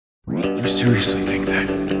You seriously think that?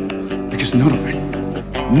 Because none of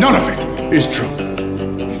it is true.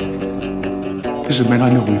 Listen, man, I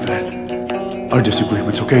know we've had our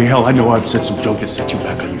disagreements, okay? Hell, I know I've said some junk that set you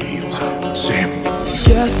back on your heels. But Sam...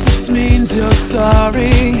 Guess this means you're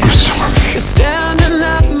sorry. I'm sorry. You're standing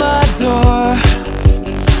at my door.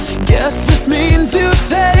 Guess this means you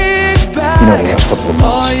take back You know, the last couple of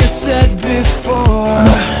months, all you said before.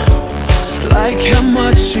 Like how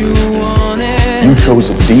much you wanted. you chose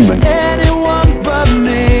a demon Anyone but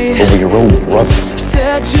me. over your own brother.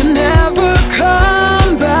 Said you never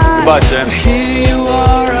come back. Goodbye, Sam. But here you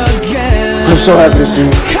are again. I'm so happy to see you.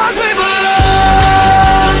 'Cause we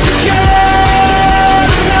belong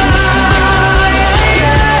together now,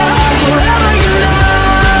 yeah. Forever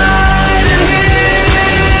united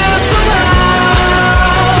here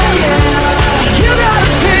somehow, yeah. You got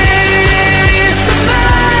a piece of me,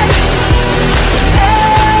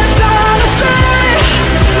 and honestly,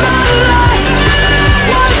 my life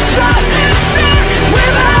was something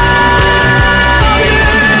without you.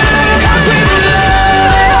 'Cause we belong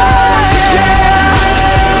together.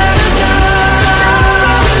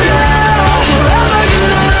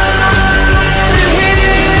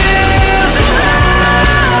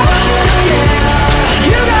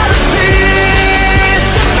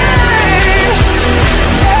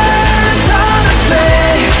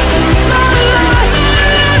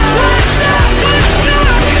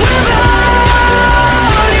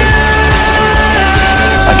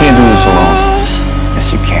 I can't do this alone.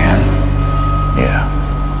 Yes, you can. Yeah.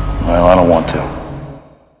 Well, I don't want to.